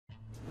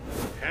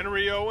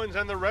Henry Owens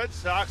and the Red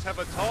Sox have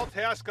a tall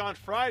task on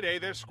Friday.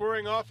 They're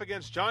squaring off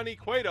against Johnny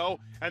Cueto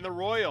and the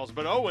Royals,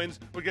 but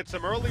Owens would get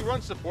some early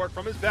run support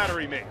from his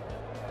battery mate.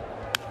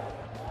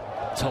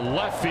 To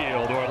left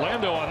field.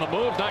 Orlando on the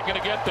move, not going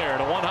to get there.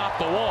 To one hop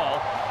the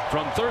wall.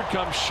 From third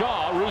comes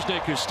Shaw.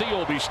 Rusney Castillo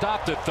will be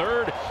stopped at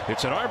third.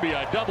 It's an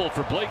RBI double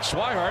for Blake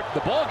Swihart.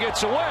 The ball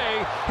gets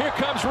away. Here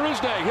comes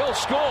Rusney. He'll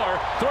score.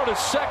 Throw to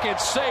second,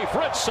 safe.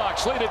 Red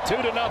Sox lead it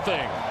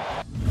 2-0.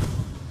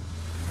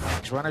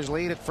 Runners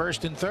lead at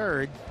first and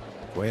third.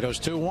 Cueto's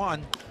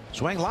 2-1.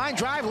 Swing, line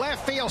drive,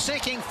 left field,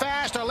 sinking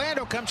fast.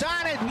 Orlando comes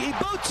on it, he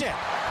boots it.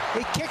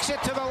 He kicks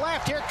it to the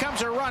left. Here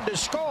comes a run to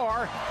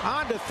score.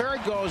 On to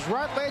third goes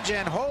Rutledge,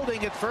 and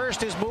holding at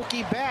first is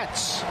Mookie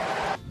Betts.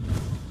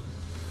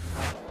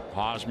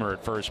 Hosmer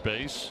at first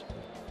base.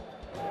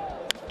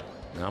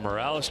 Now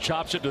Morales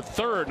chops it to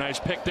third.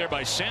 Nice pick there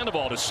by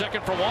Sandoval. To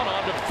second for one,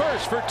 on to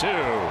first for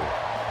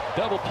two.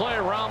 Double play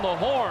around the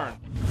horn.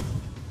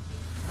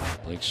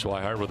 Blake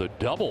Swihart with a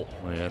double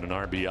and an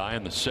RBI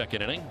in the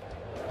second inning.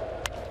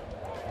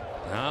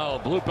 Now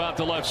bloop out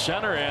to left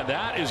center, and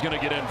that is going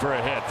to get in for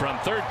a hit. From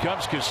third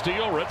comes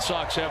Castillo. Red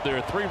Sox have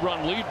their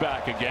 3-run lead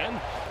back again.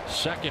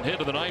 Second hit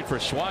of the night for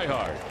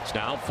Swihart. It's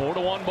now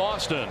 4-1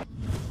 Boston.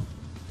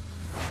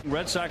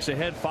 Red Sox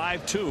ahead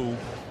 5-2.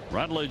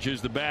 Rutledge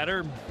is the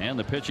batter, and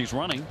the pitch he's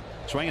running.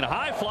 Swinging a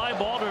high fly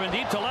ball driven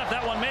deep to left.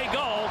 That one may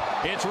go.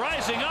 It's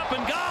rising up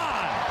and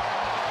gone.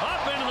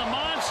 Up into the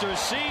monster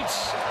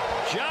seats.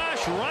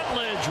 Josh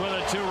Rutledge with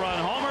a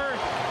 2-run homer.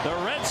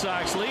 The Red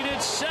Sox lead it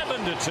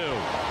 7-2.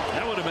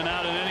 That would have been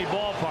out in any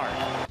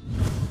ballpark.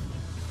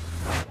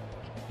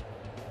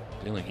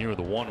 Dealing here with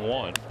the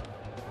 1-1.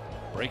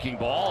 Breaking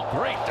ball.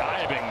 Great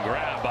diving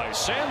grab by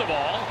Sandoval.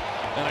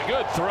 And a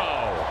good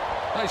throw.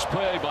 Nice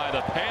play by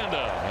the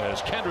Panda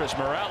as Kendrys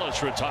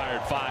Morales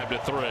retired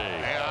 5-3.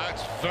 Yeah,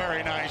 that's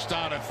very nice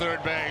down at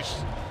third base.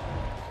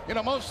 You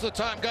know, most of the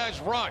time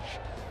guys rush.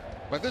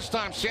 But this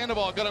time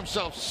Sandoval got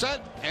himself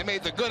set and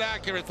made the good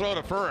accurate throw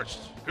to first.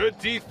 Good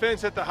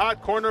defense at the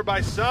hot corner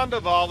by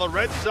Sandoval. The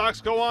Red Sox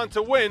go on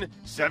to win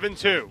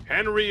 7-2.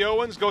 Henry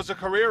Owens goes a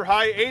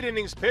career-high 8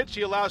 innings pitch.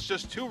 He allows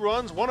just 2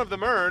 runs, one of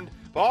them earned.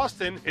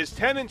 Boston is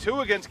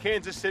 10-2 against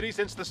Kansas City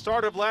since the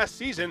start of last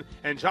season,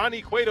 and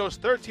Johnny Cueto's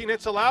 13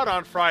 hits allowed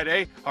on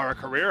Friday are a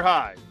career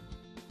high.